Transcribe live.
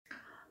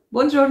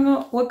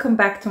Buongiorno, welcome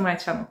back to my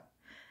channel.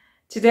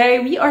 Today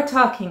we are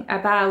talking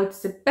about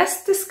the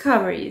best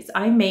discoveries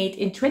I made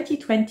in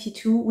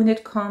 2022 when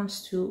it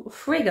comes to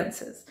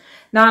fragrances.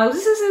 Now,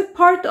 this is a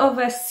part of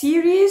a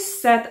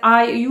series that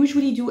I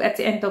usually do at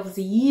the end of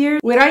the year,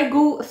 where I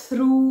go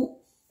through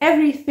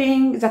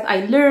everything that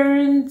I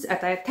learned,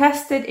 that I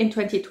tested in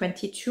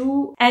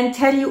 2022, and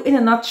tell you in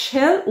a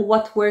nutshell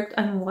what worked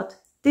and what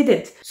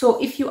didn't.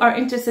 So if you are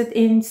interested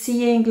in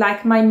seeing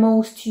like my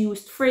most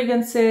used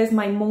fragrances,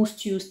 my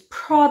most used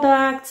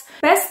products,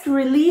 best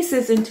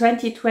releases in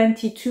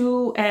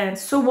 2022 and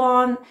so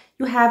on,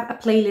 you have a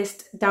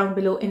playlist down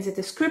below in the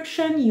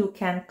description. You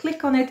can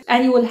click on it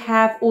and you will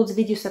have all the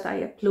videos that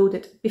I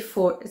uploaded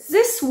before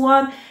this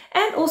one.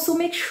 And also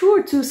make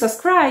sure to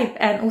subscribe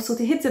and also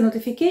to hit the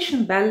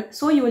notification bell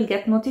so you will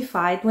get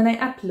notified when I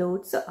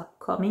upload the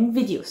upcoming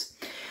videos.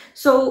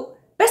 So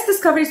best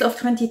discoveries of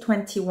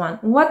 2021.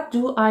 What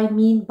do I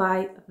mean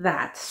by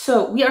that?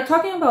 So we are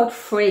talking about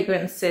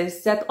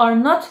fragrances that are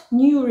not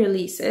new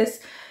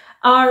releases,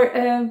 are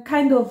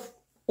kind of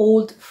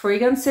old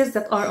fragrances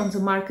that are on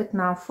the market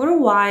now for a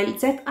while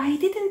that I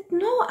didn't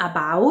know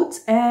about,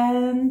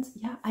 and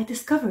yeah, I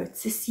discovered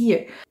this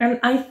year. And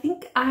I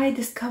think I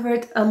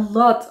discovered a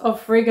lot of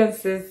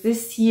fragrances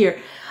this year.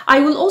 I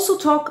will also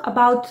talk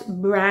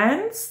about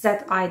brands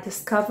that I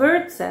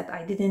discovered that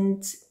I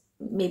didn't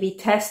maybe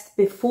test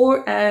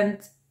before, and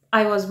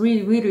I was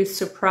really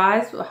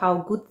surprised how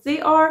good they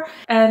are.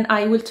 And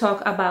I will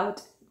talk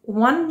about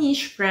one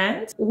niche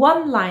brand,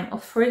 one line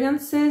of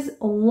fragrances,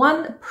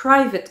 one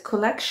private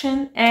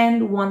collection,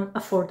 and one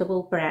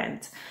affordable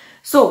brand.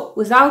 So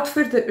without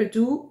further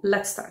ado,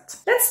 let's start.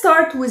 Let's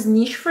start with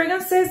niche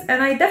fragrances,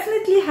 and I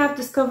definitely have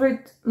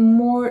discovered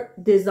more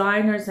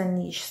designers and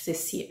niche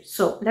this year.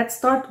 So let's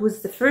start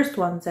with the first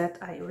one that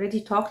I already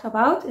talked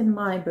about in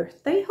my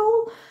birthday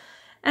haul,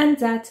 and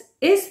that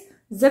is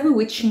the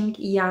Bewitching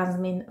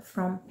Jasmine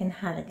from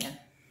Penhaligon.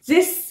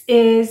 This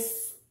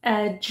is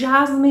a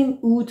jasmine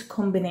oud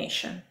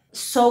combination.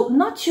 So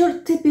not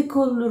your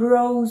typical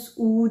rose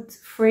oud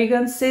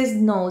fragrances.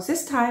 No,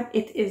 this time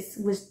it is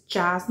with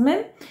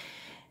jasmine,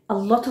 a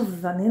lot of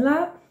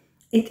vanilla.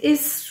 It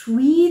is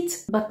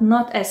sweet, but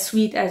not as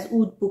sweet as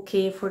Oud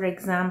Bouquet, for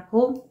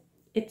example.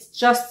 It's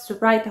just the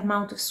right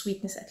amount of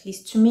sweetness, at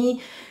least to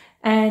me.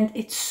 And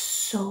it's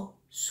so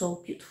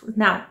beautiful.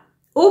 Now,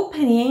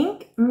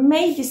 opening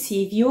may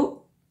deceive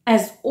you,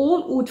 as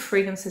all oud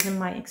fragrances in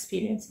my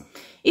experience.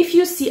 If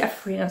you see a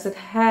fragrance that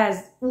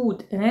has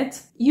oud in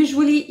it,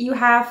 usually you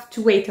have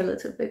to wait a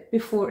little bit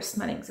before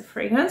smelling the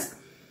fragrance,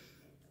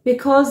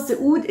 because the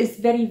oud is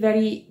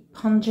very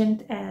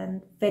pungent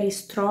and very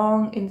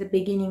strong in the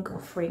beginning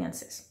of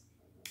fragrances.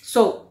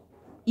 So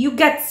you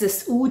get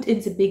this oud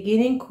in the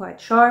beginning, quite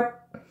sharp.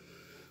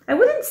 I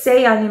wouldn't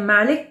say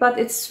animalic, but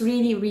it's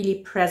really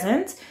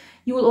present.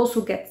 You will also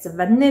get the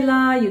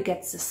vanilla, you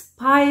get the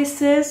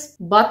spices,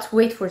 but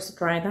wait for the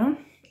dry down.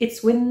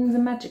 It's when the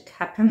magic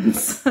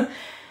happens.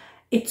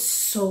 It's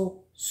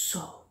so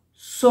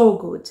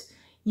good.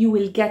 You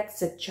will get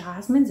the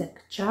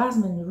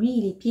jasmine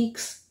really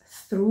peeks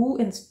through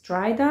in the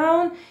dry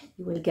down.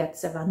 You will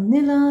get the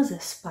vanilla, the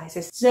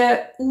spices.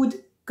 The oud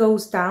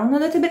goes down a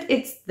little bit.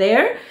 It's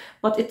there,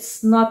 but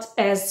it's not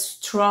as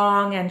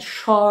strong and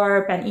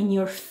sharp and in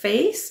your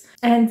face.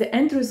 And the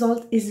end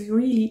result is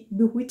really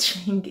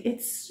bewitching.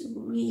 It's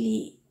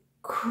really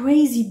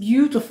crazy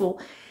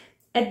beautiful,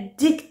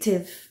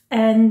 addictive,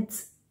 and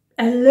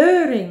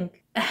alluring.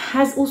 It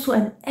has also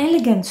an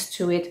elegance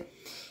to it.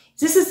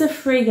 This is a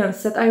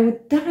fragrance that I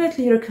would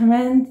definitely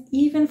recommend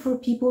even for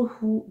people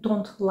who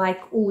don't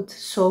like oud.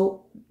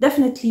 So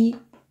definitely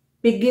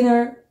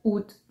beginner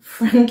oud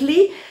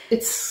friendly.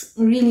 It's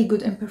really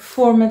good in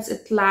performance.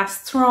 It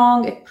lasts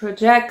strong, it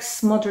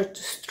projects moderate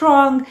to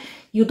strong.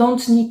 You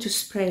don't need to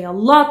spray a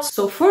lot.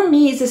 So for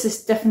me, this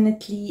is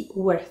definitely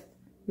worth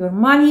your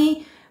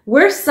money.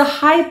 Where's the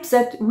hype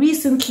that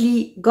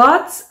recently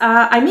got?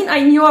 I mean,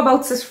 I knew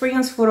about this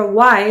fragrance for a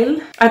while.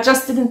 I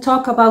just didn't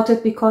talk about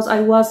it because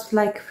I was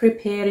like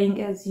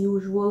preparing, as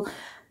usual,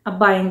 a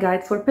buying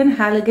guide for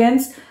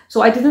Penhaligons.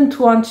 So I didn't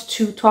want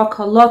to talk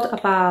a lot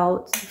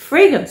about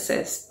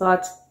fragrances,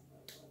 but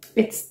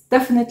it's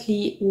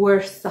definitely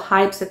worth the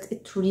hype that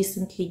it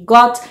recently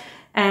got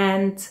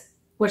and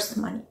worth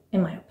the money,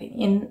 in my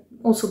opinion, and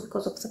also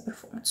because of the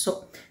performance.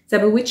 So the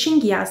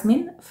Bewitching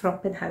Jasmine from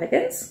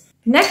Penhaligons.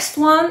 Next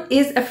one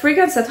is a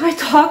fragrance that I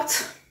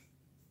talked,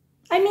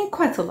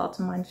 quite a lot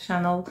on my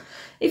channel.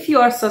 If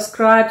you are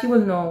subscribed, you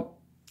will know.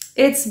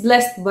 It's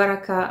Blessed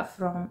Baraka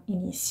from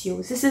Initio.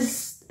 This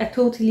is a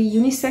totally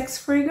unisex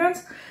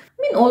fragrance.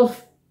 All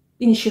of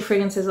Initio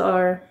fragrances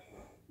are,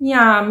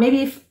 yeah,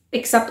 maybe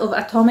except of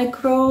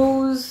Atomic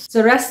Rose.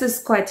 The rest is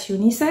quite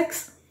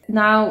unisex.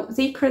 Now,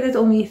 they credit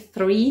only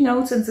 3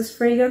 notes in this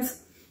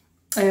fragrance.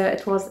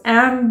 It was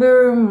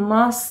amber,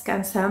 musk,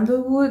 and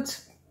sandalwood.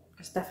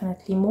 There's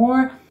definitely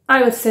more.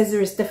 I would say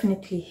there is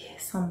definitely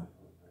some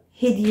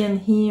hidden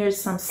here,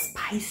 some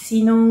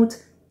spicy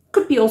note.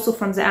 Could be also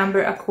from the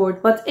amber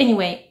accord, but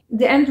anyway,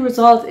 the end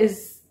result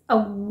is a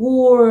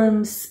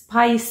warm,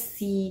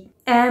 spicy,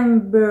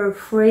 amber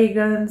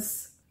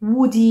fragrance,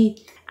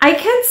 woody. I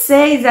can't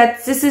say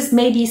that this is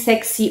maybe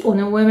sexy on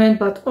a woman,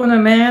 but on a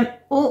man,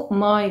 oh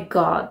my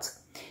god.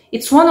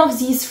 It's one of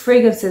these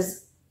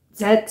fragrances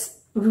that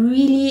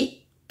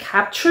really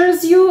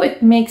captures you.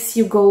 It makes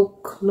you go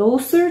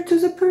closer to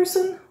the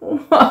person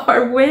who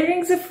are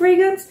wearing the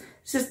fragrance.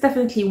 This is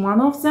definitely one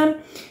of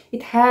them.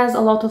 It has a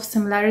lot of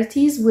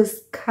similarities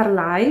with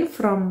Carlisle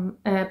from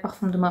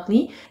Parfum de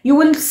Marly. You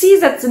will see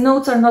that the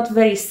notes are not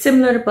very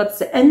similar, but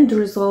the end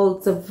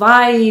result, the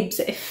vibe,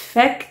 the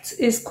effect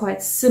is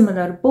quite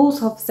similar.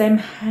 Both of them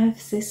have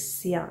this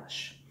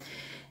sillage.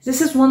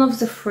 This is one of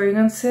the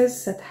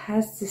fragrances that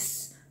has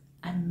this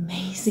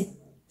amazing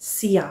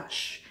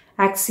sillage.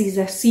 Actually,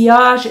 the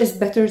sillage is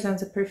better than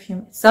the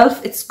perfume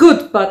itself. It's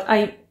good, but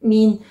I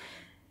mean,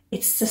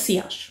 it's the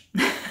sillage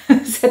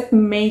that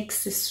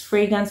makes this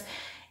fragrance.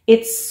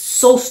 It's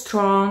so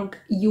strong.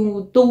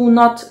 You do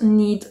not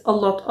need a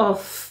lot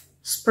of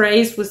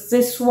sprays with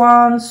this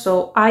one.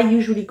 So I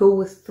usually go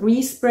with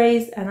 3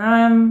 sprays and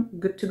I'm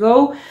good to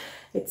go.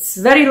 It's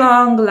very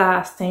long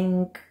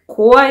lasting,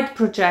 quite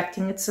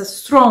projecting. It's a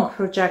strong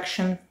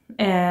projection.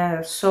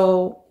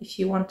 So if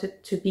you want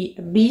it to be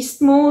a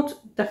beast mode,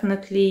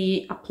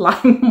 definitely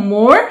apply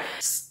more.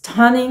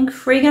 Stunning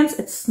fragrance.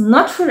 It's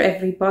not for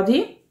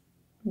everybody.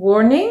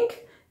 Warning,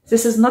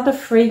 this is not a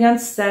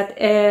fragrance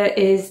that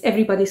is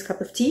everybody's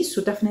cup of tea,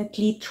 so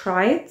definitely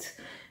try it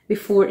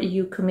before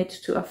you commit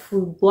to a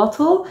full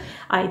bottle.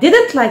 I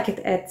didn't like it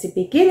at the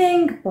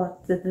beginning,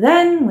 but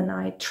then when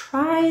I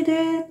tried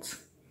it,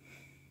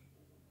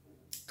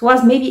 it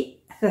was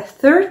maybe the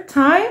 3rd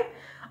time,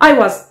 I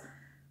was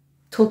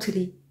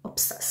totally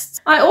obsessed.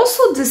 I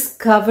also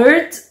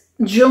discovered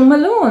Jo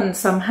Malone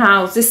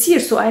somehow this year,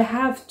 so I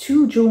have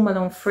 2 Jo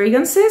Malone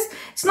fragrances.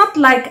 It's not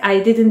like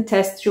I didn't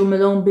test Jo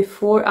Malone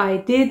before I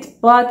did,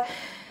 but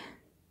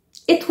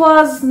it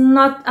was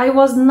not, I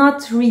was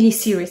not really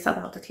serious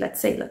about it, let's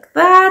say like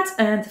that.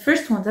 And the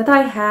first one that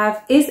I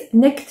have is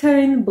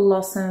Nectarine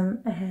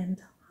Blossom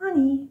and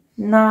Honey.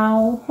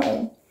 Now,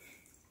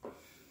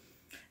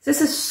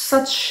 this is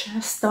such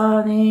a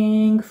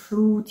stunning,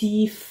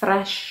 fruity,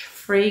 fresh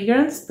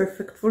fragrance,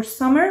 perfect for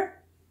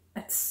summer.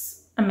 It's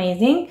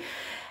amazing.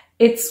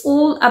 It's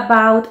all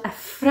about a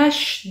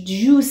fresh,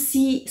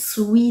 juicy,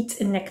 sweet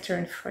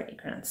nectarine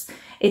fragrance.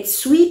 It's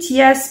sweet,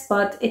 yes,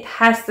 but it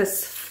has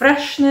this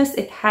freshness.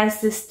 It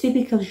has this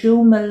typical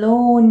Jo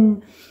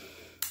Malone,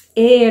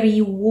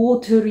 airy,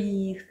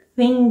 watery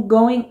thing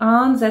going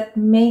on that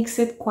makes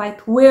it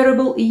quite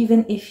wearable,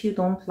 even if you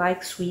don't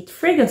like sweet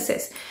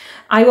fragrances.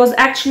 I was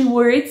actually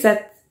worried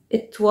that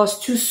it was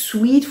too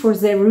sweet for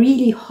the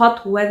really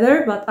hot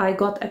weather, but I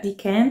got a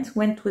decant,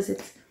 went with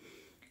it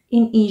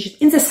in Egypt,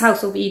 in the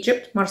south of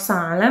Egypt, Marsa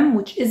Alam,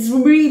 which is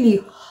really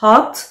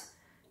hot,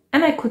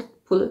 and I could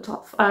pull it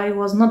off. I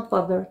was not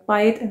bothered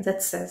by it, and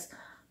that says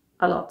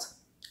a lot.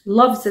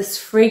 Love this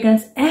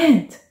fragrance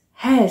and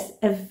has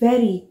a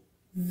very,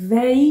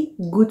 very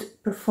good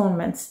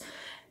performance.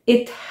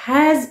 It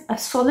has a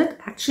solid,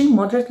 actually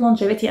moderate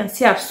longevity and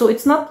sillage, so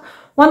it's not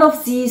one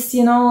of these,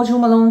 you know, Jo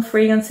Malone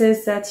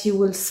fragrances that you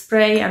will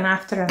spray and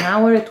after an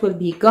hour it will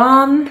be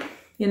gone,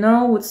 you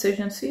know, with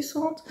Surgeon Sea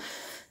Salt.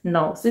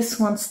 No, this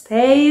one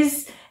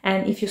stays,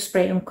 and if you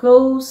spray on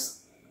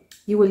clothes,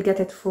 you will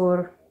get it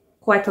for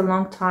quite a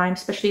long time,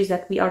 especially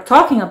that we are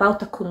talking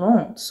about a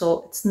cologne,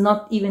 so it's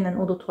not even an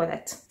eau de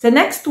toilette. The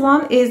next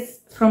one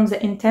is from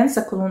the Intense,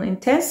 the Cologne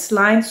Intense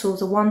line, so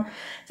the one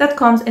that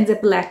comes in the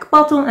black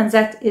bottle, and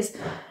that is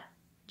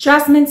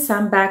Jasmine,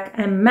 Sambac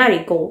and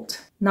Marigold.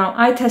 Now,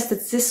 I tested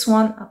this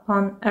one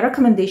upon a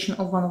recommendation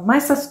of one of my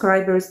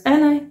subscribers,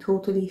 and I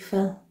totally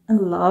fell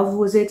in love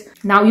with it.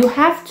 Now, you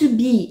have to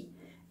be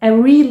a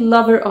real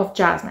lover of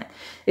jasmine.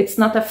 It's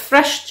not a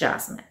fresh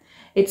jasmine.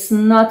 It's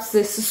not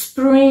this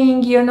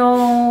spring, you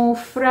know,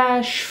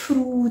 fresh,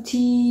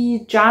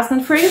 fruity jasmine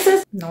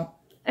fragrances. No,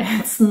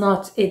 it's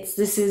not.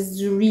 This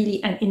is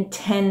really an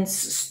intense,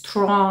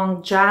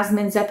 strong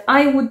jasmine that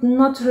I would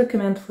not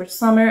recommend for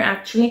summer,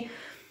 actually.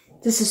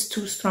 This is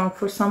too strong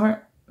for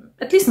summer,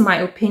 at least in my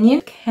opinion.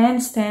 Can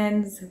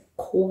stand the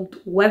cold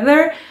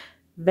weather.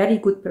 Very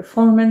good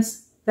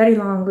performance, very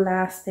long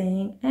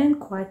lasting and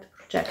quite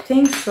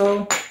projecting,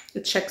 so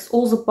it checks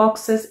all the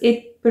boxes.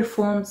 It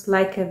performs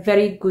like a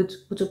very good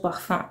eau de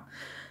parfum.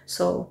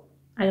 So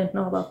I don't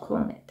know about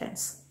Cologne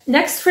Intense.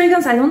 Next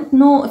fragrance, I don't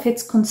know if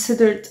it's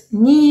considered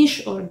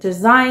niche or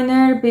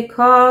designer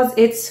because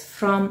it's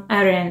from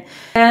Erin.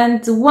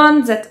 And the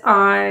one that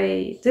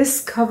I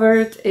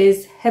discovered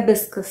is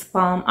Hibiscus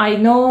Palm. I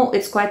know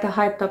it's quite a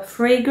hyped up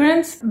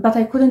fragrance, but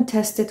I couldn't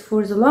test it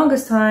for the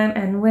longest time.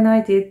 And when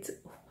I did,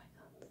 oh my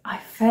God, I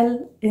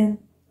fell in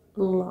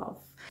love.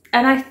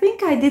 And I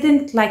think I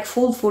didn't like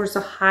fall for the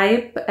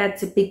hype at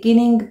the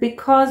beginning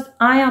because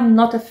I am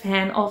not a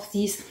fan of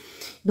these,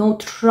 you know,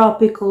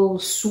 tropical,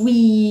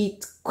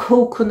 sweet,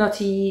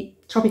 coconutty,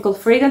 tropical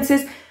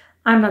fragrances.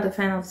 I'm not a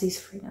fan of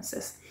these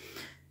fragrances.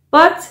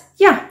 But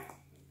yeah,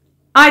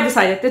 I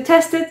decided to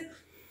test it.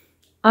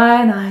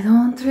 and I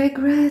don't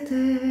regret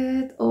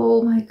it.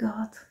 Oh my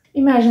god.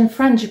 Imagine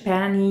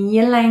frangipani,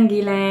 ylang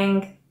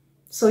ylang.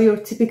 So your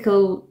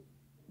typical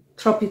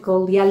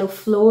tropical yellow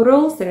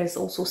florals. There is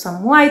also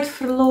some white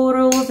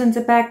florals in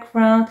the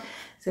background.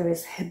 There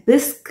is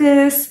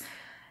hibiscus.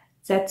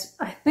 That's,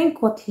 I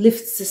think, what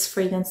lifts this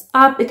fragrance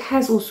up. It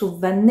has also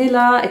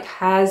vanilla. It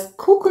has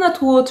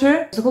coconut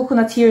water. The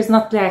coconut here is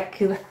not like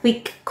a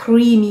thick,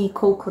 creamy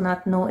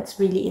coconut. No, it's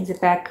really in the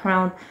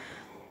background.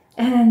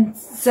 And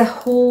the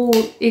whole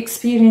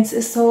experience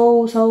is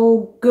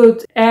so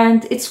good.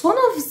 And it's one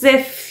of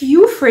the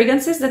few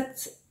fragrances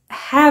that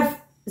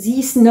have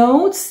these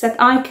notes that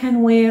I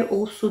can wear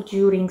also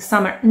during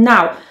summer.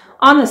 Now,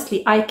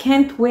 honestly, I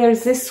can't wear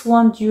this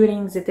one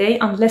during the day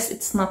unless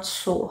it's not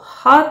so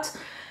hot.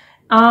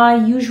 I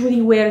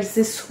usually wear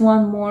this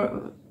one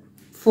more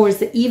for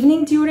the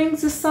evening during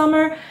the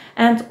summer,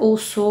 and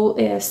also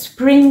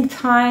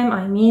springtime.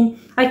 I mean,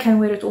 I can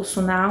wear it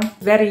also now.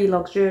 Very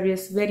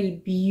luxurious,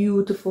 very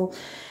beautiful,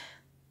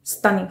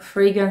 stunning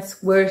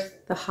fragrance,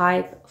 worth the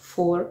hype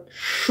for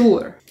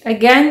sure.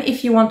 Again,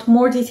 if you want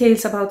more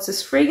details about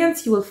this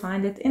fragrance, you will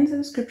find it in the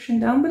description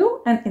down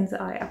below and in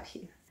the eye up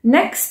here.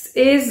 Next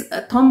is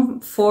Tom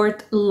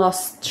Ford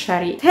Lost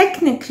Cherry.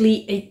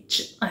 Technically,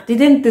 I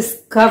didn't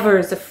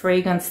discover the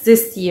fragrance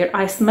this year.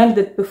 I smelled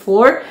it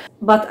before,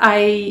 but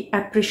I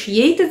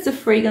appreciated the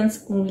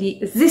fragrance only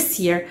this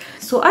year.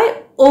 So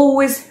I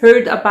always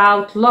heard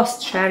about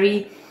Lost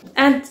Cherry,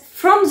 and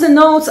from the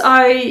notes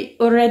I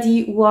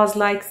already was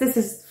like,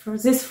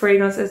 this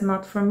fragrance is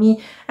not for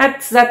me.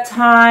 At that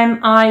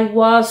time, I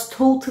was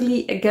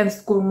totally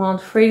against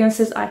gourmand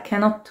fragrances. I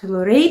cannot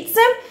tolerate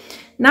them.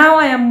 Now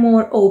I am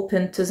more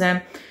open to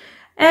them.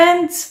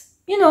 And,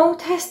 you know,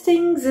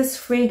 testing this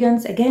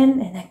fragrance again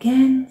and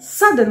again,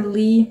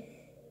 suddenly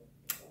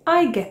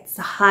I get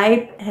the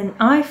hype and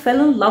I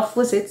fell in love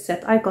with it,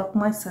 that I got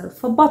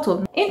myself a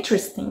bottle.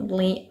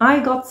 Interestingly, I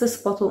got this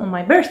bottle on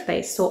my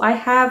birthday. So I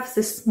have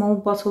this small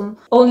bottle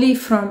only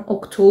from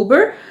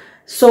October.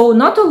 So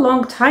not a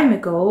long time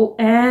ago.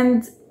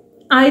 And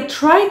I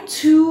tried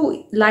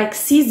to like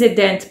see the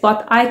dent,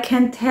 but I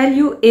can tell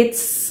you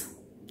it's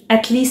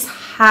at least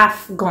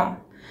half gone.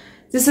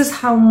 This is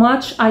how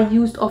much I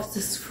used of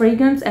this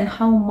fragrance and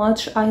how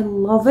much I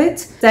love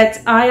it,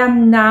 that I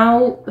am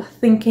now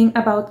thinking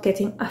about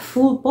getting a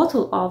full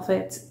bottle of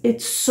it.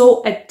 It's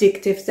so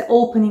addictive. The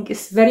opening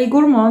is very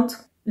gourmand.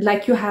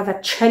 Like you have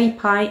a cherry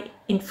pie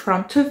in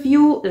front of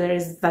you. There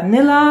is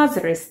vanilla,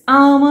 there is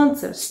almond,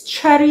 there's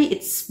cherry.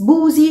 It's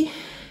boozy.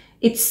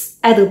 It's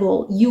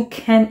edible. You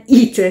can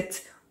eat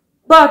it.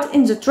 But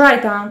in the dry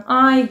down,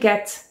 I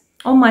get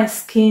on my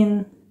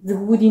skin the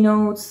woody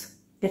notes,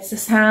 it's the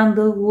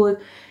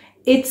sandalwood.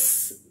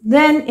 It's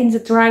then in the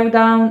dry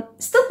down,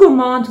 still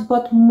gourmand,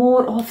 but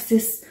more of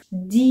this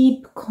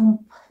deep,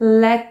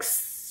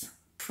 complex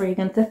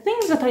fragrance. The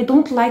things that I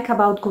don't like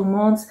about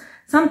gourmands,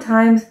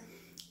 sometimes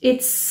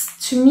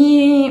it's, to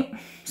me,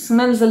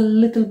 smells a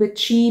little bit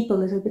cheap, a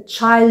little bit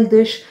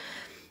childish.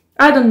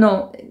 I don't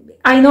know.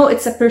 I know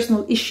it's a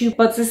personal issue,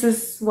 but this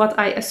is what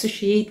I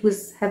associate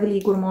with heavily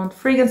gourmand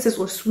fragrances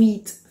or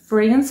sweet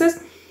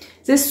fragrances.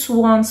 This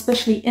one,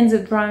 especially in the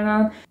dry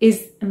down,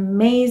 is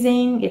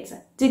amazing. It's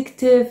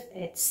addictive,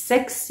 it's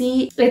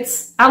sexy,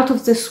 it's out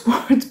of this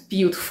world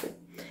beautiful.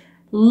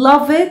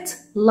 Love it,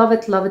 love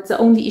it, love it. The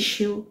only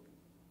issue,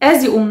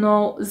 as you all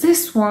know,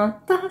 this one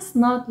does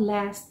not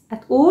last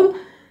at all.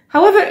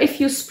 However, if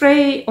you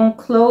spray on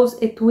clothes,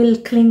 it will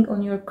cling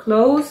on your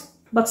clothes,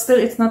 but still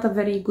it's not a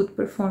very good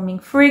performing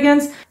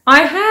fragrance. I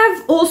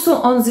have also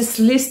on this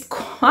list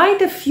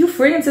quite a few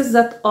fragrances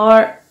that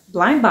are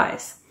blind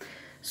buys.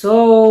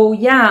 So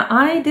yeah,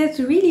 I did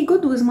really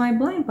good with my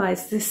blind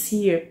buys this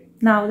year.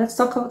 Now let's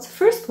talk about the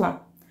first one.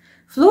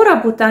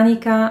 Flora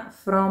Botanica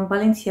from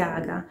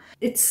Balenciaga.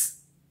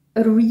 It's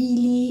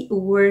really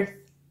worth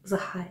the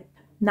hype.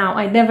 Now,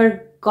 I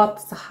never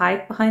got the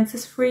hype behind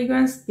this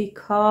fragrance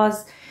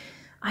because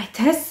I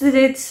tested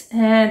it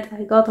and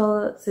I got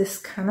all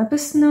this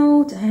cannabis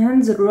note,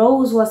 and the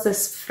rose was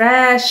this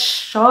fresh,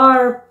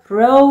 sharp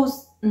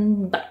rose,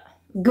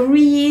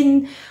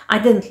 green. I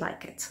didn't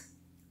like it.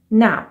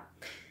 Now,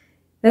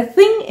 the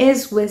thing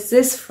is with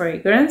this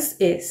fragrance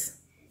is,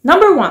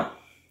 number one,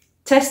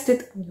 test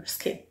it on your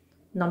skin.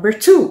 Number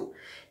two,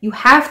 you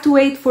have to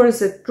wait for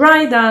the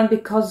dry down,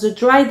 because the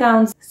dry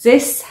downs,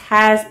 this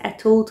has a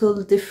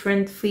total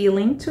different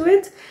feeling to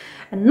it.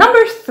 And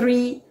number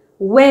three,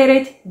 wear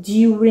it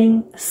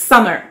during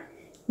summer.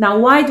 Now,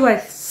 why do I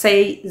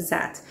say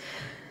that?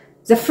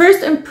 The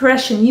first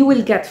impression you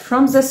will get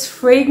from this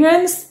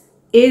fragrance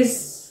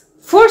is,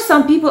 for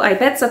some people, I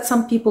bet that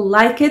some people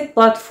like it,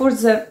 but for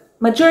the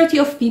majority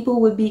of people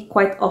will be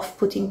quite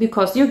off-putting,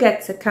 because you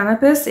get the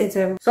cannabis. It's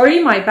a,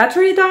 sorry, my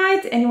battery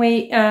died.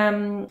 Anyway,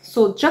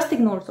 so just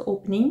ignore the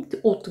opening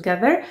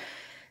altogether.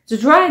 The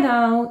dry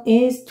down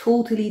is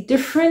totally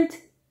different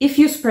if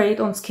you spray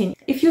it on skin.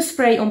 If you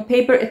spray on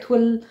paper, it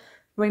will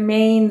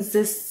remain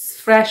this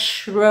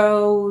fresh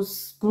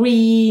rose,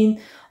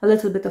 green, a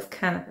little bit of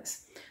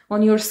cannabis.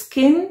 On your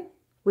skin,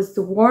 with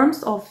the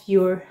warmth of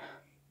your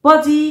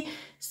body,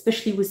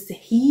 especially with the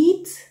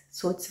heat.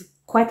 So it's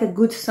quite a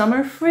good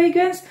summer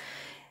fragrance.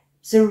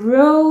 The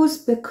rose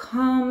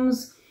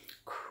becomes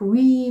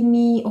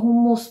creamy,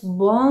 almost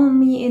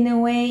balmy in a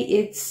way.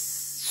 It's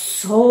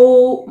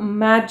so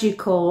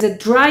magical. The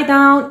dry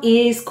down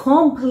is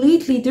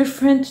completely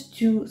different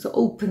to the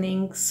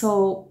opening,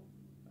 so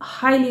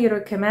highly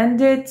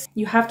recommend it.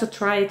 You have to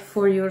try it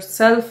for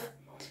yourself.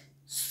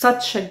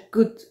 Such a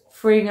good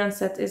fragrance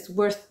that is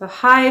worth the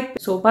hype.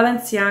 So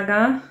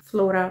Balenciaga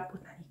Flora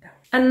Botanica.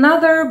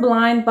 Another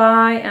blind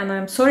buy, and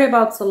I'm sorry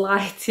about the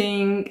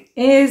lighting,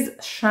 is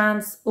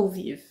Chance Eau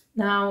Vive.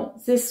 Now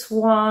this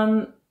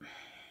one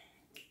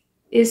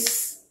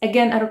is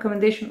again a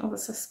recommendation of a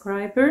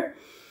subscriber,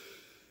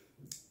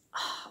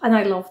 and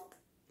I love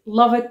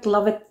it,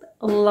 love it,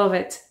 love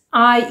it.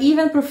 I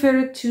even prefer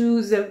it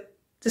to the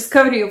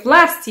discovery of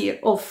last year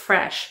of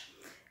Fresh,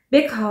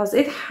 because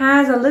it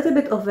has a little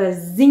bit of a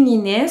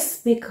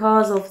zinginess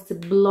because of the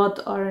blood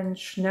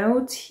orange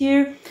note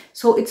here.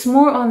 So it's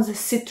more on the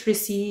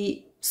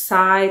citrusy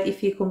side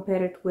if you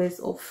compare it with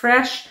Eau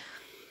Fresh,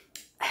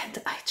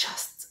 and I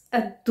just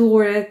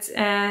adore it.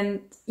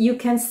 And you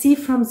can see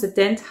from the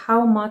dent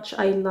how much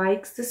I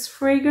like this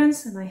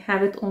fragrance, and I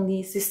have it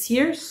only this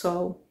year,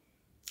 so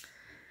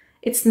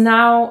it's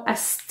now a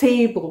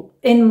staple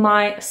in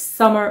my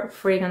summer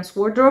fragrance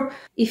wardrobe.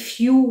 If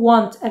you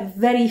want a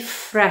very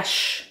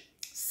fresh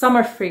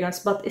summer fragrance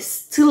but is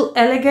still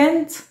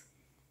elegant,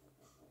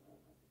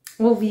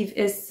 Eau Vive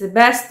is the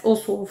best.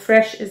 Also Eau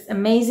Fresh is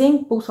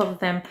amazing. Both of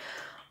them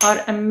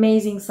are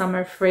amazing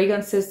summer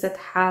fragrances that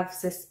have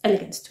this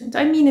elegance to it.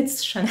 I mean,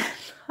 it's Chanel.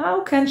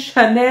 How can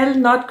Chanel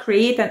not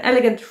create an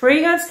elegant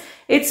fragrance?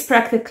 It's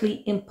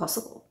practically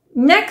impossible.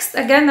 Next,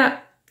 again,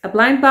 a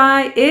blind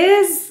buy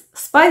is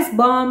Spice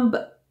Bomb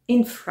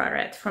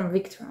Infrared from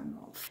Viktor &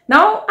 Rolf.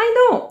 Now,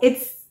 I know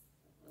it's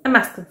a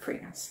masculine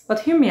fragrance,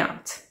 but hear me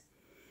out.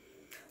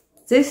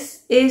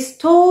 This is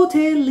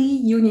totally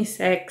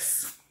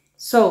unisex.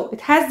 So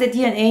it has the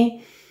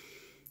DNA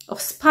of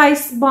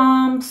Spice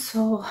Bomb,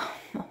 so oh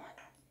my God,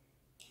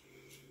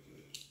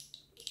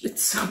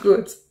 it's so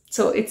good.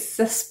 So it's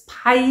a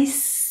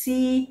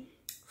spicy,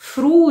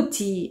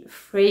 fruity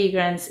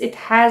fragrance. It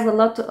has a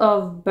lot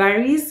of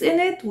berries in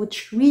it,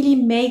 which really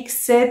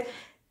makes it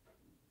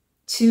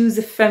to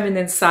the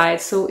feminine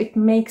side. So it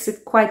makes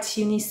it quite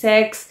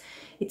unisex.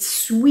 It's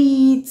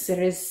sweet.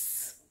 There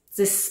is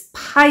this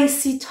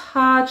spicy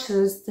touch.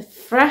 There's the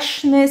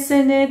freshness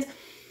in it.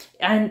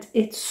 And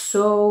it's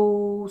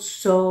so,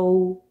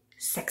 so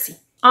sexy.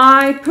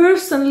 I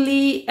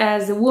personally,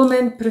 as a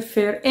woman,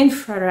 prefer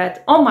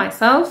infrared on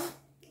myself.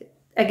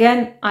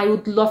 Again, I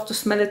would love to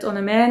smell it on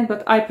a man,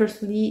 but I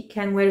personally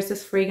can wear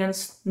this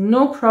fragrance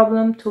no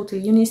problem,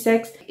 totally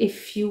unisex.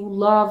 If you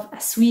love a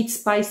sweet,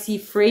 spicy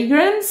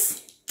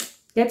fragrance,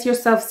 get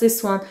yourself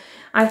this one.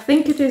 I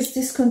think it is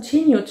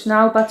discontinued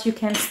now, but you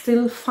can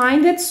still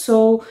find it.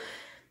 So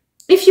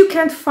if you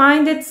can't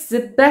find it,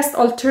 the best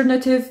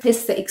alternative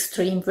is the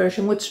extreme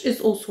version, which is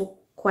also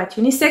quite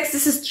unisex.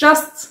 This is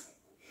just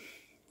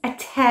a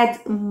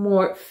tad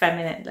more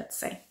feminine, let's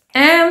say.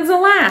 And the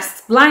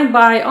last blind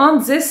buy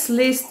on this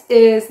list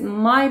is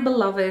my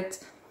beloved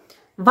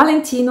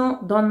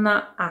Valentino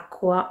Donna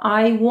Acqua.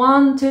 I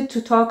wanted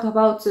to talk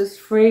about this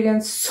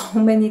fragrance so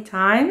many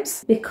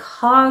times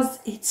because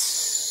it's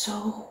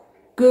so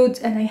good,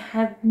 and I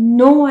have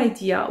no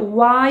idea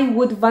why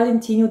would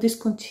Valentino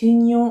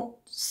discontinue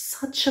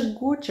such a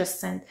gorgeous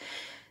scent.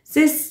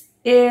 This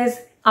is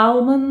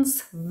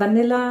almonds,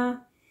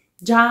 vanilla,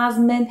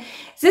 jasmine.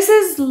 This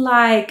is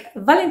like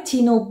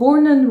Valentino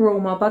Born in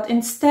Roma, but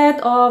instead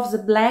of the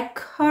black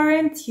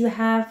currant, you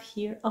have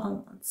here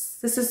almonds.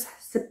 This is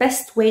the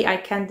best way I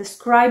can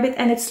describe it,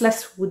 and it's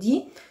less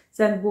woody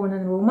than Born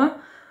in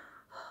Roma.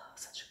 Oh,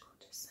 such a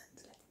gorgeous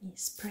scent. Let me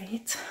spray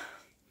it.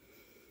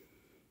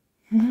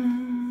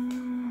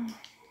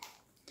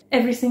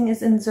 Everything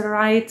is in the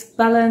right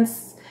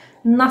balance.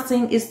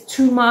 Nothing is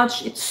too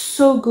much. It's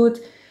so good.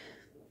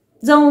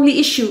 The only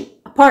issue,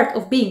 apart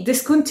of being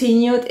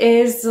discontinued,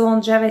 is the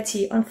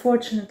longevity,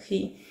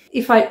 unfortunately.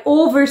 If I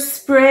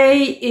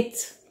overspray,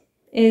 it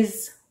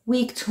is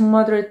weak to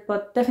moderate,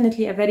 but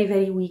definitely a very,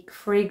 very weak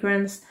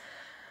fragrance.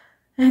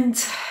 And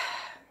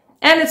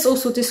it's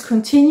also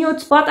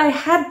discontinued, but I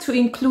had to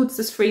include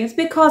this fragrance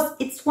because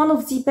it's one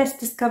of the best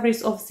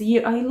discoveries of the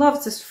year. I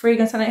love this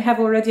fragrance, and I have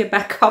already a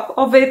backup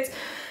of it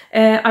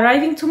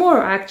arriving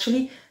tomorrow,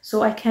 actually.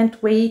 So I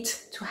can't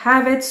wait to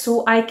have it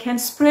so I can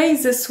spray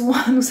this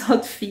one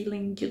without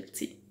feeling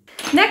guilty.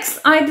 Next,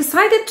 I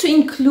decided to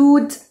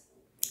include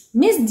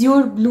Miss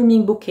Dior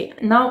Blooming Bouquet.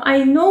 Now,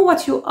 I know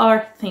what you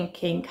are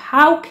thinking.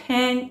 How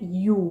can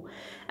you,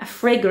 a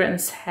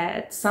fragrance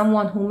head,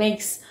 someone who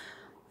makes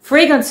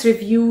fragrance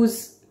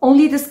reviews,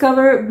 only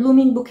discover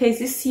Blooming Bouquets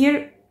this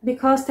year?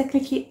 Because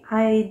technically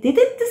I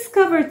didn't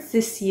discover it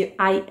this year.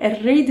 I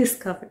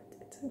rediscovered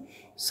it.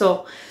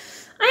 So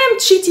I am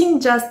cheating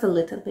just a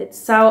little bit.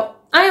 So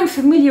I am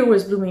familiar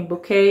with Blooming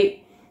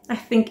Bouquet. I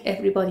think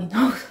everybody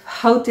knows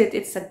about it.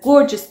 It's a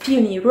gorgeous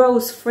peony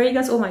rose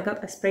fragrance. Oh my God,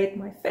 I sprayed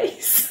my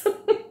face.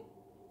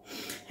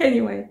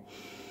 Anyway,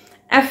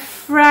 a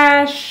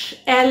fresh,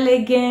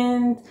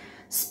 elegant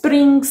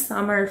spring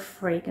summer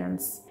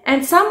fragrance.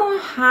 And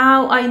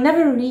somehow I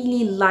never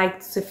really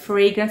liked the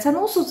fragrance, and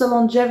also the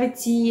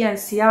longevity and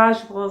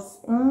sillage was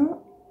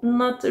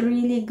not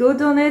really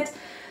good on it.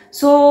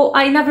 So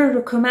I never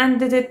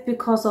recommended it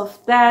because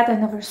of that. I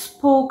never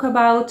spoke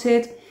about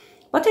it,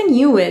 but I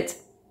knew it.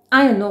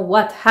 I don't know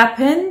what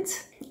happened,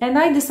 and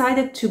I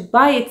decided to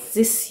buy it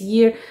this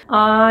year.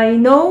 I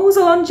know the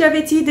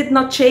longevity did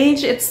not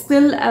change. It's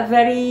still a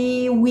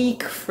very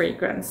weak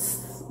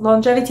fragrance.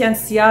 Longevity and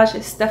sillage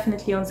is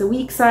definitely on the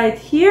weak side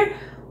here,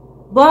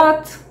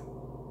 but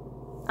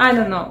I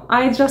don't know.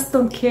 I just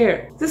don't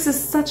care. This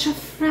is such a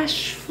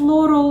fresh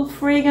floral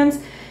fragrance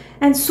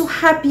and so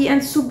happy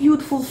and so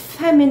beautiful,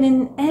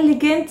 feminine,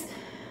 elegant.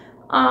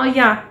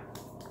 Yeah.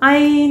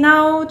 I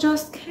now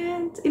just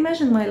can't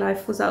imagine my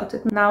life without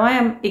it. Now I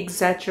am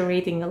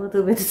exaggerating a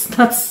little bit, it's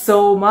not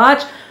so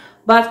much,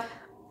 but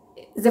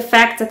the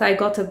fact that I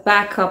got a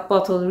backup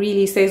bottle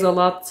really says a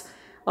lot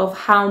of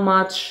how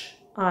much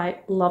I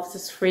love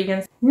this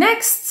fragrance.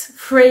 Next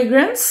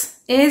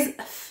fragrance is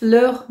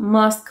Fleur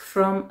Musk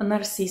from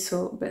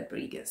Narciso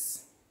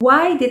Rodriguez.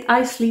 Why did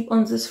I sleep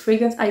on this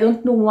fragrance? I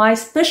don't know why,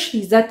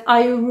 especially that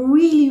I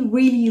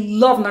really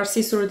love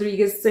Narciso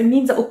Rodriguez. I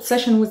mean, the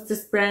obsession with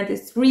this brand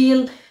is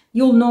real.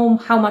 You'll know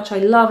how much I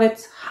love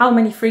it, how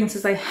many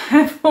fragrances I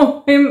have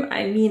from him.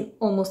 I mean,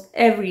 almost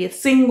every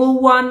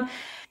single one.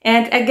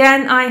 And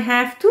again, I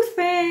have to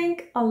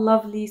thank a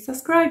lovely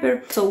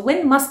subscriber. So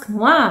when Musc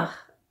Noir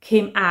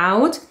came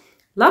out,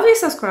 lovely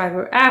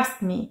subscriber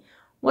asked me,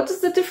 what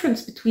is the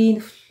difference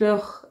between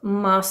Fleur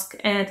Musk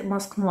and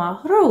Musc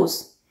Noir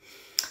Rose?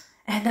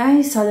 And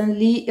I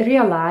suddenly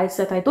realized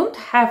that I don't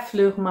have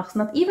Fleur Musk,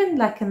 not even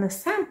like in a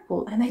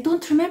sample, and I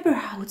don't remember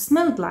how it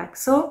smelled like.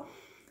 So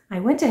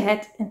I went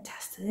ahead and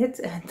tested it,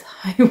 and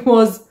I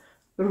was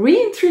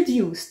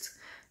reintroduced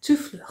to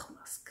Fleur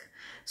Musk.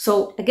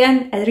 So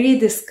again, a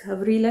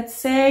rediscovery, let's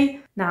say.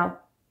 Now,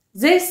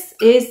 this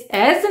is,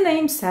 as the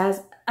name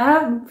says,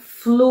 a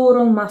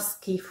floral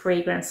musky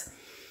fragrance.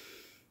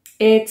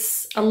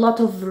 It's a lot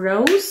of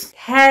rose,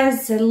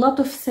 has a lot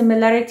of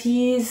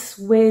similarities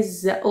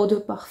with the eau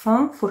de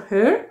parfum for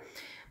her,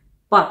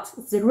 but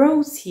the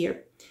rose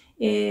here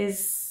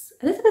is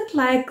a little bit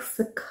like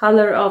the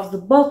color of the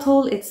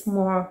bottle. It's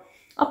more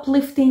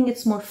uplifting,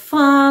 it's more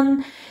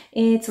fun,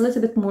 it's a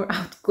little bit more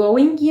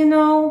outgoing, you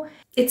know.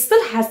 It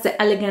still has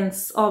the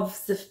elegance of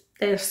the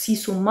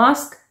Narciso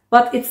musk,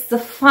 but it's the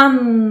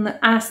fun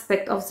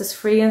aspect of this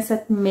fragrance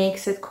that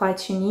makes it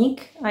quite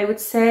unique, I would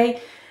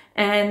say.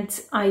 And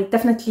I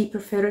definitely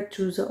prefer it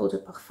to the eau de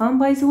parfum,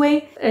 by the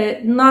way.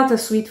 Not a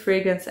sweet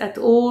fragrance at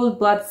all,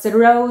 but the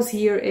rose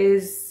here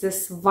is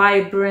this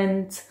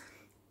vibrant,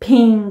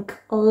 pink,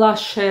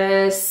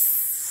 luscious,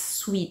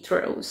 sweet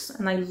rose.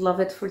 And I love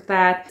it for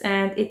that.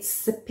 And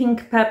it's the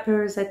pink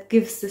pepper that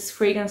gives this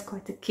fragrance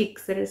quite a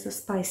kick. There is a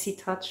spicy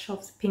touch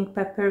of the pink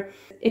pepper.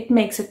 It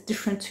makes it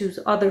different to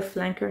the other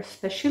flanker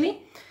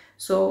especially.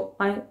 So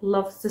I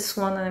love this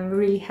one, and I'm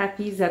really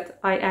happy that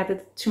I added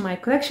it to my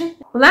collection.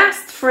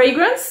 Last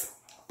fragrance,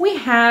 we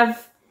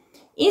have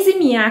Issey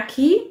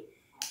Miyake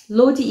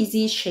Lodi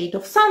Issey Shade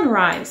of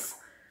Sunrise.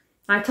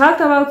 I talked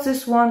about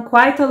this one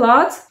quite a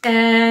lot,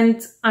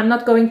 and I'm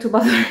not going to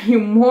bother you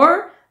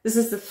more. This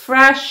is the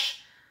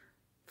fresh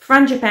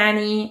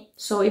frangipani.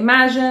 So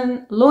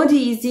imagine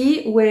Lodi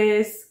Issey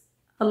with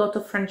a lot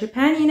of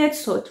frangipani in it,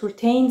 so it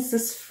retains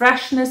this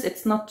freshness.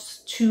 It's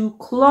not too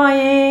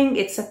cloying.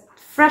 It's a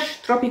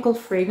fresh tropical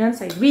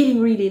fragrance I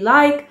really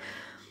like.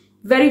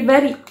 Very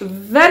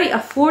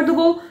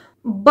affordable,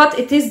 but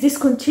it is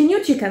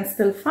discontinued. You can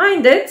still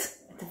find it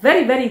at a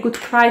very good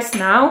price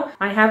now.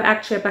 I have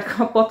actually a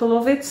backup bottle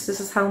of it. This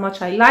is how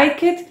much I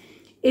like it.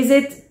 Is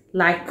it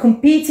like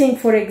competing,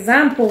 for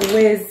example,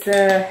 with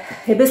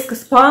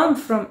Hibiscus Palm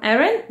from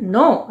Erin?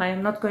 No, I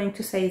am not going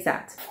to say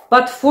that.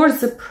 But for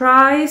the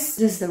price,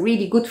 this is a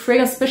really good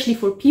fragrance, especially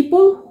for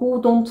people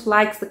who don't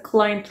like the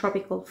cloying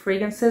tropical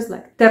fragrances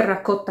like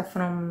Terracotta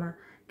from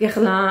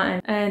Guerlain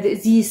and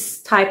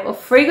these type of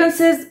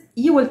fragrances.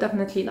 You will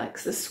definitely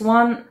like this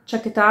one.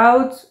 Check it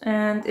out,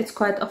 and it's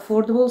quite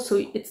affordable, so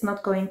it's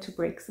not going to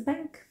break the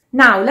bank.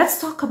 Now,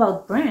 let's talk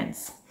about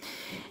brands.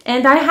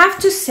 And I have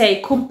to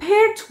say,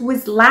 compared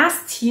with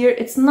last year,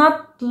 it's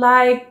not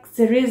like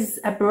there is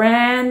a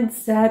brand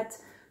that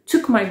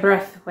took my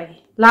breath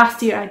away.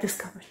 Last year I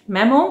discovered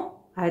Memo,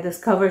 I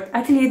discovered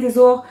Atelier des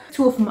Ors,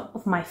 two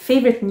of my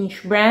favorite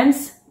niche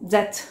brands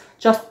that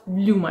just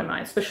blew my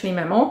mind, especially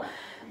Memo.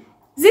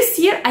 This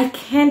year I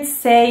can't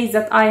say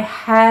that I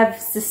have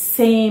the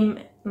same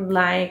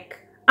like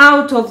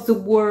out of the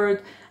world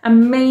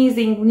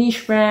amazing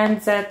niche brand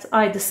that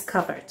I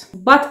discovered.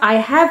 But I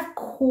have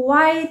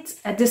quite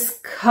a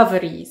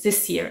discovery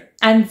this year,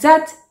 and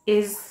that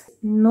is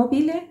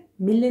Nobile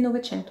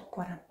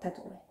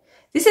 1942.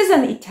 This is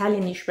an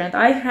Italian niche brand.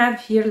 I have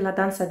here La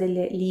Danza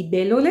delle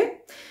Libellule.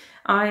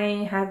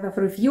 I have a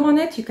review on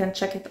it. You can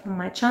check it on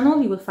my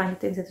channel. You will find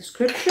it in the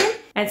description.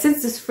 And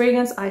since this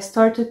fragrance, I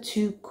started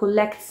to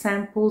collect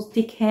samples,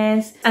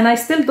 decants, and I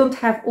still don't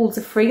have all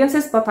the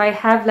fragrances, but I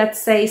have, let's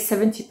say,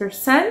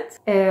 70%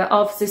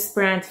 of this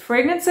brand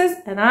fragrances.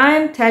 And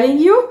I'm telling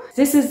you,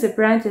 this is the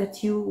brand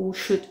that you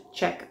should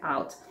check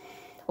out.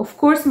 Of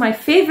course, my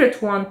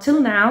favorite one till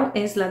now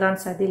is La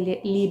DANZA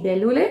delle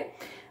Libellule,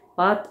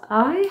 but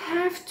I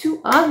have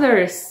two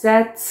others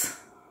that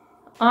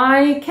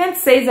I can't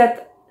say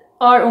that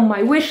are on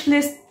my wish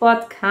list,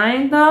 but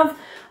kind of.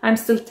 I'm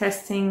still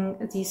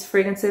testing these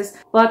fragrances,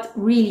 but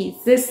really,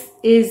 this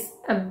is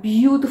a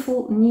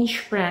beautiful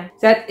niche brand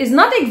that is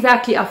not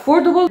exactly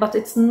affordable, but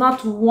it's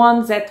not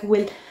one that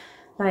will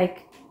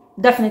like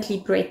definitely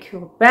break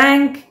your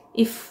bank.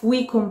 If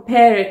we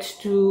compare it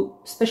to,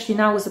 especially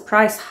now with the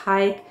price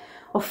hike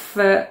of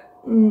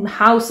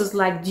houses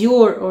like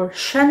Dior or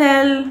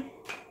Chanel,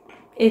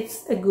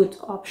 it's a good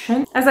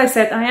option. As I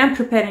said, I am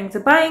preparing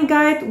the buying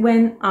guide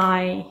when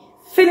I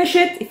finish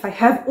it, if I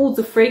have all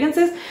the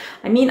fragrances.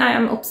 I mean, I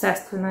am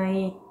obsessed. When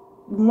I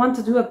want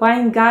to do a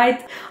buying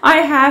guide, I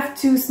have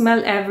to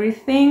smell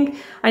everything.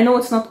 I know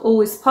it's not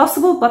always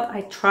possible, but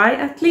I try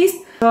at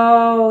least.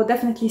 So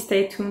definitely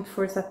stay tuned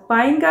for that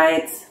buying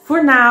guide.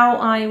 For now,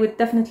 I would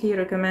definitely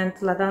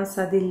recommend La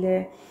DANZA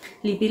delle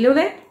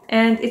Libellule,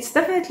 and it's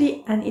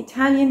definitely an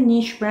Italian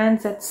niche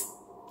brand that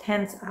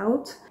stands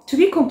out. To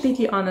be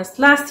completely honest,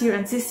 last year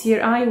and this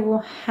year I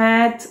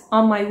had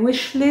on my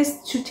wish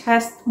list to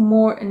test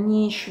more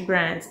niche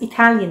brands,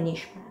 Italian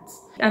niche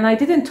brands. And I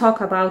didn't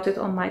talk about it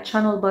on my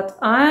channel, but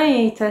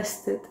I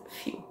tested a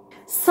few.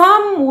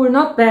 Some were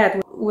not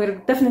bad, were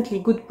definitely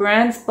good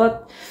brands,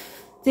 but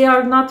they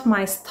are not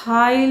my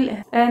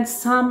style, and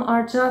some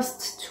are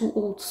just too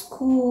old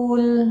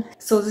school.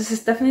 So this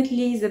is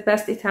definitely the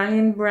best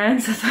Italian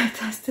brands that I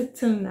tested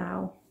till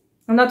now.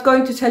 I'm not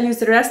going to tell you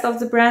the rest of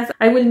the brands.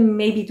 I will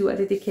maybe do a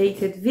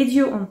dedicated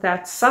video on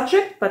that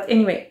subject, but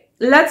anyway,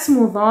 let's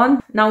move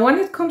on. Now, when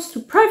it comes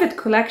to private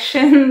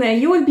collection,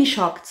 you will be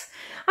shocked.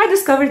 I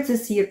discovered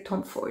this year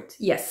Tom Ford.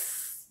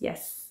 Yes.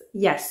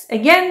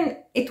 Again,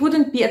 it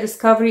wouldn't be a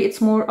discovery,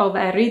 it's more of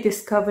a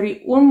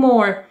rediscovery or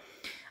more.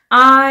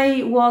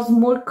 I was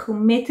more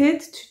committed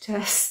to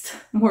test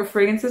more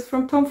fragrances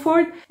from Tom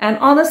Ford. And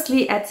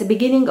honestly, at the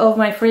beginning of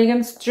my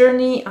fragrance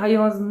journey, I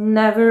was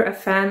never a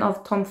fan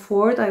of Tom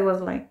Ford. I was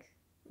like,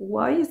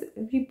 why is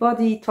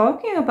everybody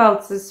talking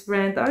about this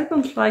brand? I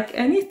don't like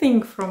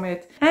anything from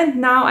it. And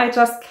now I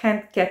just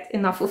can't get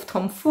enough of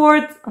Tom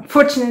Ford.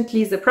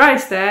 Unfortunately, the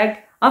price tag.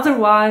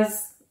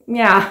 Otherwise,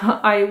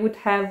 yeah, I would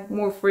have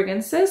more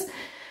fragrances.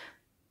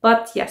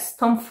 But yes,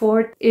 Tom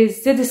Ford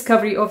is the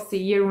discovery of the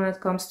year when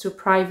it comes to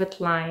private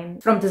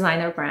line from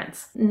designer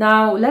brands.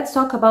 Now let's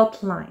talk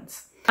about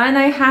lines. And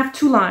I have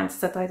two lines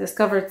that I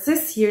discovered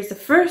this year. The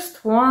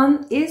first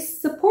one is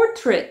the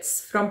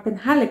Portraits from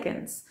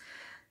Penhaligon's.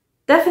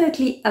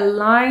 Definitely a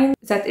line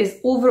that is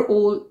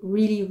overall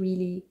really,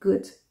 really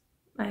good.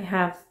 I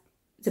have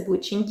the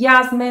Bewitching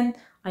Jasmine.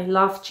 I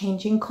love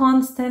Changing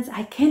Constance.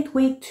 I can't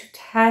wait to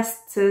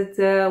test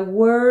the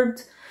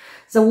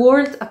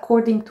World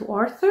According to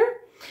Arthur.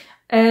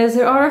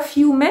 There are a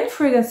few men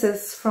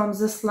fragrances from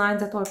this line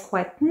that are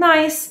quite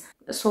nice.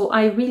 So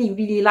I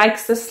really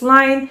like this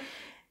line.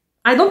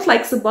 I don't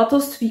like the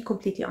bottles, to be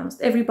completely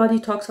honest.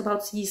 Everybody talks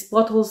about these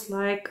bottles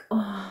like,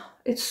 oh,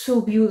 it's so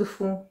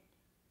beautiful.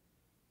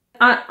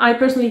 I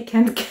personally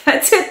can't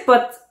get it,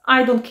 but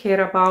I don't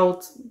care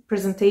about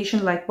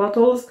presentation like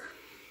bottles.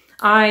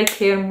 I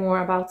care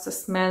more about the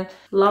smell.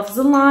 Love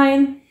the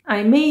line.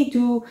 I may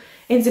do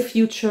in the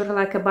future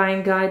like a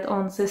buying guide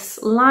on this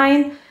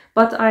line.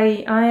 But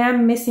I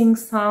am missing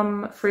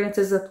some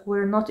fragrances that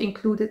were not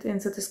included in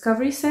the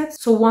discovery set.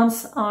 So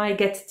once I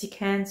get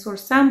decants or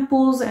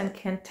samples and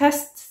can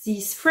test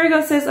these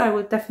fragrances, I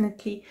will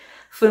definitely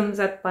film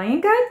that buying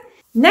guide.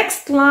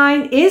 Next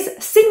line is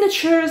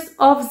Signatures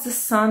of the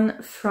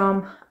Sun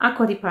from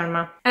Acqua di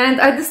Parma. And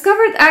I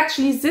discovered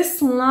actually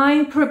this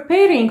line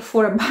preparing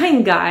for a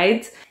buying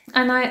guide.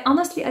 And I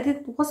honestly,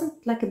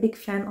 wasn't like a big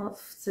fan of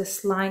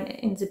this line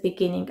in the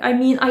beginning. I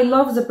mean, I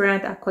love the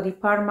brand Acqua di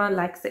Parma,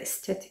 like the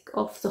aesthetic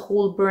of the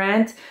whole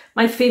brand.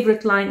 My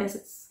favorite line is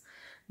its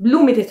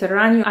Blue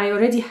Mediterraneo. I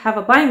already have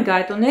a buying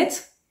guide on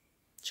it.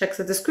 Check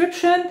the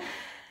description.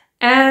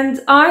 And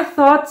I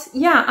thought,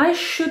 yeah, I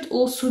should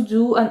also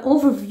do an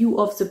overview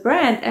of the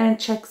brand and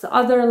check the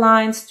other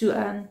lines, do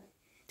a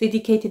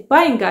dedicated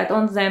buying guide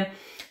on them.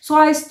 So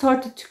I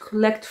started to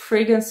collect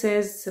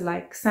fragrances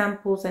like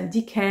samples and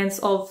decants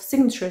of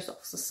Signatures of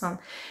the Sun.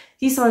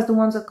 These are the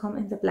ones that come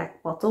in the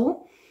black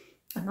bottle.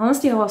 And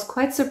honestly, I was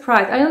quite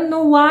surprised. I don't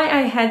know why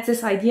I had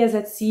this idea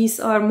that these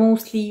are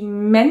mostly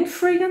men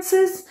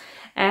fragrances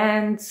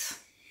and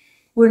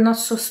were not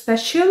so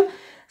special.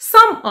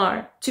 Some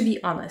are, to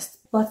be honest,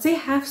 but they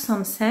have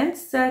some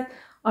scents that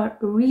are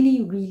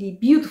really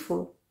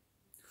beautiful.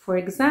 For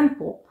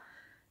example,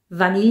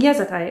 Vanilla,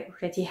 that I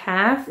already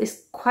have,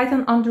 is quite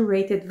an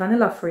underrated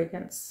vanilla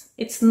fragrance.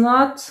 It's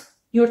not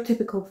your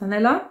typical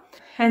vanilla,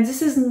 and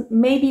this is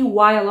maybe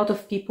why a lot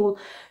of people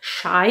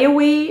shy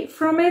away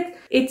from it.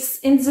 It's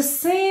in the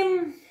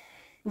same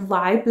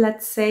vibe,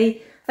 let's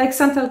say, like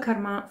Santal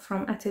Karma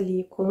from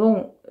Atelier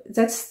Cologne.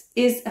 That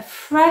is a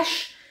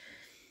fresh,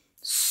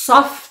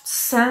 soft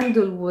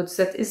sandalwood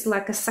that is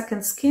like a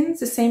second skin.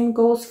 The same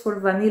goes for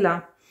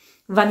Vanilla.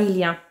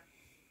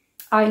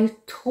 I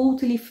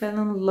totally fell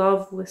in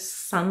love with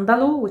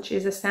Sandalo, which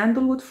is a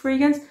sandalwood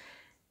fragrance.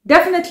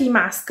 Definitely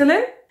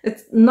masculine.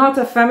 It's not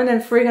a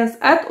feminine fragrance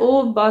at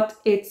all, but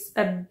it's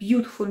a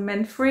beautiful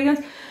men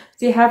fragrance.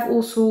 They have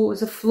also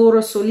the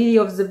Florus or Lily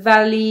of the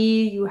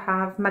Valley, you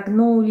have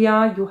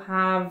Magnolia, you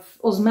have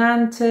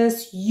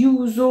Osmanthus,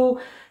 Yuzu,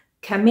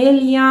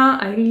 Camellia.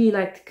 I really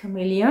liked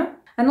Camellia.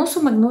 And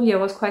also Magnolia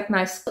was quite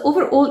nice.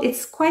 Overall,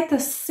 it's quite a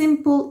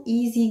simple,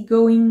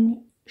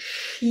 easygoing,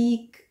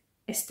 chic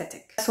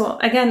aesthetic. So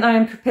again, I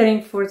am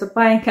preparing for the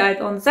buying guide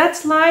on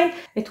that line.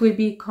 It will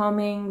be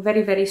coming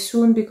very, very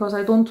soon because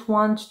I don't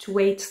want to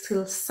wait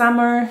till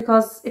summer,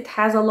 because it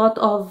has a lot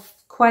of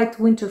quite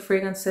winter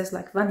fragrances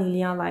like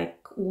vanilla, like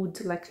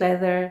wood, like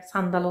leather,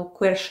 sandalo,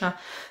 quercia.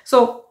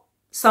 So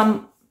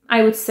some,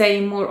 I would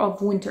say, more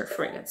of winter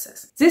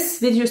fragrances. This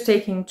video is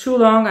taking too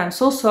long, I'm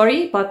so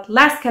sorry, but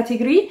last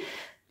category,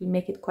 we'll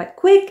make it quite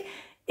quick,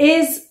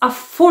 is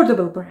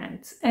affordable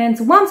brands. And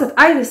one that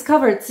I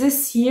discovered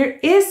this year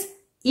is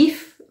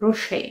Yves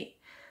Rocher.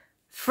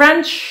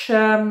 French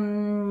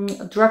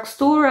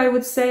drugstore, I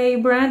would say,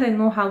 brand. I don't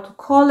know how to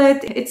call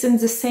it. It's in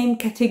the same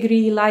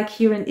category like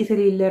here in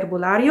Italy,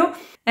 L'Herbolario.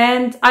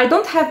 And I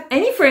don't have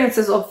any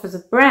fragrances of the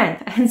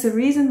brand. And the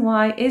reason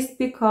why is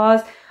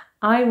because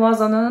I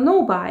was on a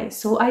no-buy.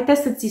 So I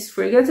tested these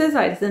fragrances.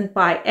 I didn't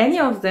buy any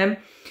of them.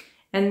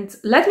 And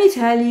let me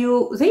tell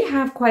you, they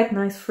have quite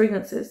nice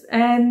fragrances.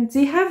 And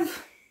they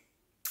have,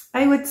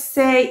 I would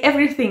say,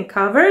 everything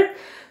covered.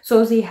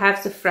 So they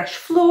have the fresh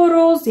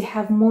florals, they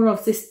have more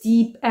of this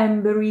deep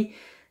ambery,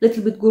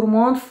 little bit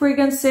gourmand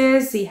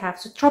fragrances, they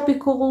have the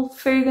tropical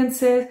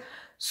fragrances.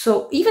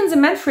 So even the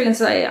men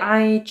fragrances,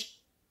 I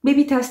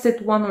maybe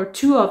tested one or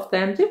two of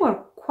them, they were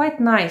quite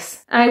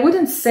nice. I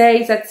wouldn't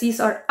say that these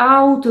are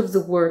out of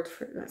the world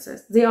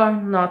fragrances, they are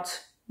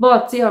not,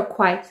 but they are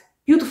quite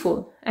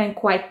beautiful and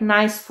quite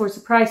nice for the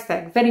price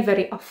tag. Very,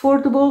 very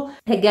affordable.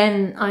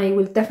 Again, I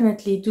will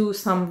definitely do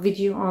some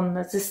video on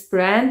this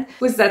brand.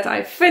 With that,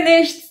 I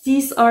finished.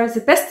 These are the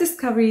best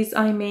discoveries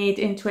I made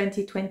in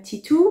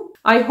 2022.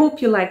 I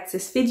hope you liked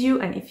this video,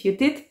 and if you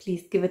did,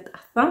 please give it a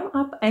thumb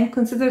up and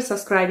consider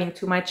subscribing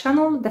to my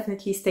channel.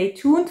 Definitely stay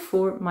tuned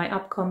for my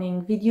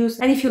upcoming videos.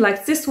 And if you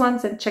liked this one,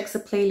 then check the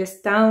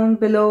playlist down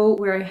below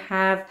where I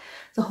have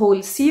the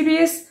whole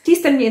series.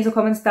 Please tell me in the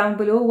comments down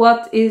below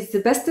what is the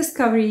best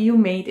discovery you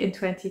made in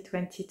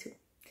 2022.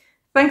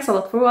 Thanks a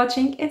lot for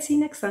watching and see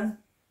you next time.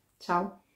 Ciao.